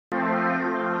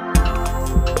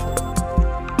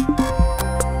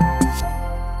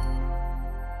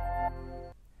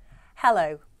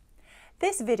Hello!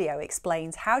 This video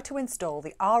explains how to install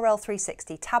the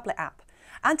RL360 Tablet App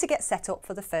and to get set up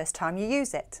for the first time you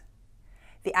use it.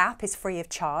 The app is free of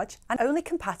charge and only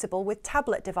compatible with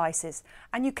tablet devices,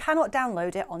 and you cannot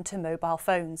download it onto mobile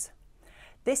phones.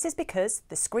 This is because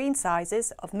the screen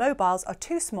sizes of mobiles are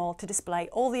too small to display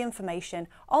all the information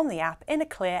on the app in a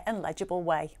clear and legible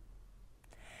way.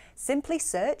 Simply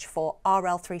search for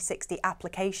RL360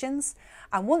 Applications,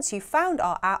 and once you've found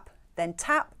our app, then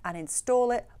tap and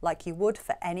install it like you would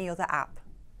for any other app.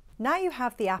 Now you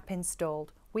have the app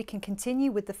installed, we can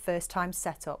continue with the first time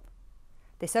setup.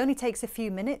 This only takes a few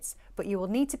minutes, but you will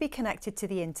need to be connected to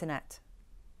the internet.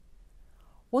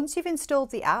 Once you've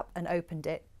installed the app and opened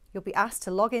it, you'll be asked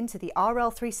to log into the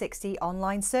RL360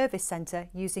 Online Service Centre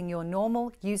using your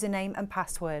normal username and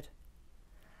password.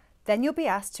 Then you'll be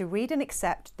asked to read and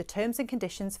accept the terms and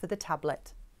conditions for the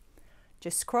tablet.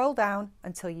 Just scroll down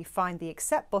until you find the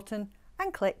Accept button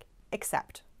and click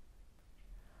Accept.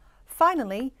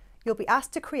 Finally, you'll be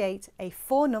asked to create a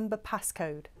 4-number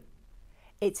passcode.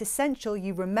 It's essential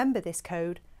you remember this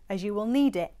code, as you will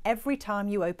need it every time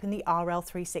you open the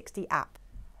RL360 app.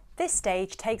 This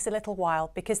stage takes a little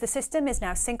while because the system is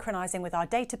now synchronizing with our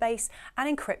database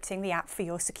and encrypting the app for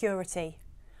your security.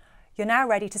 You're now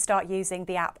ready to start using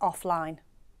the app offline.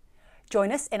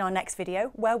 Join us in our next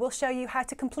video where we'll show you how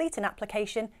to complete an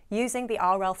application using the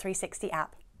RL360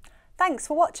 app. Thanks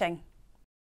for watching.